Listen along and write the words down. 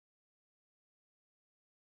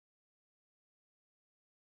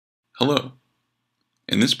Hello.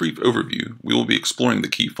 In this brief overview, we will be exploring the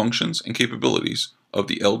key functions and capabilities of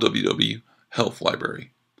the LWW Health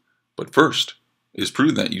Library. But first, it is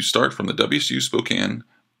prudent that you start from the WSU Spokane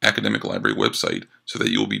Academic Library website so that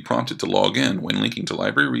you will be prompted to log in when linking to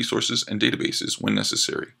library resources and databases when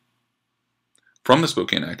necessary. From the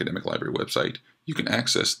Spokane Academic Library website, you can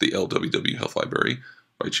access the LWW Health Library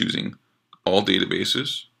by choosing All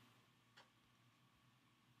Databases,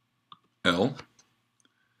 L,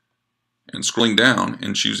 and scrolling down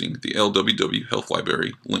and choosing the LWW Health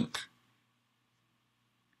Library link.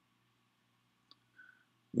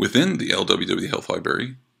 Within the LWW Health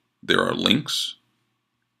Library, there are links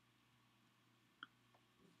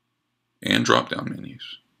and drop-down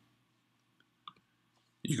menus.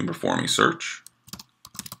 You can perform a search,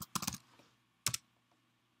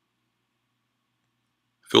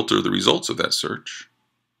 filter the results of that search,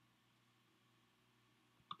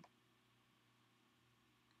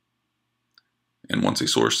 and once a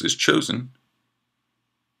source is chosen,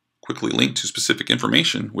 quickly link to specific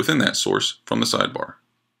information within that source from the sidebar.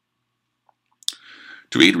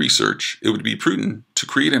 To aid research, it would be prudent to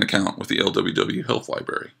create an account with the LWW Health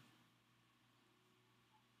Library.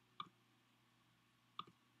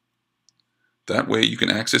 That way you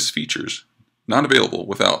can access features not available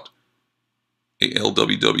without a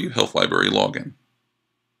LWW Health Library login.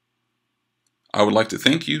 I would like to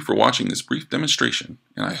thank you for watching this brief demonstration,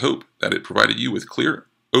 and I hope that it provided you with a clear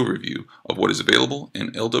overview of what is available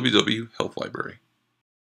in LWW Health Library.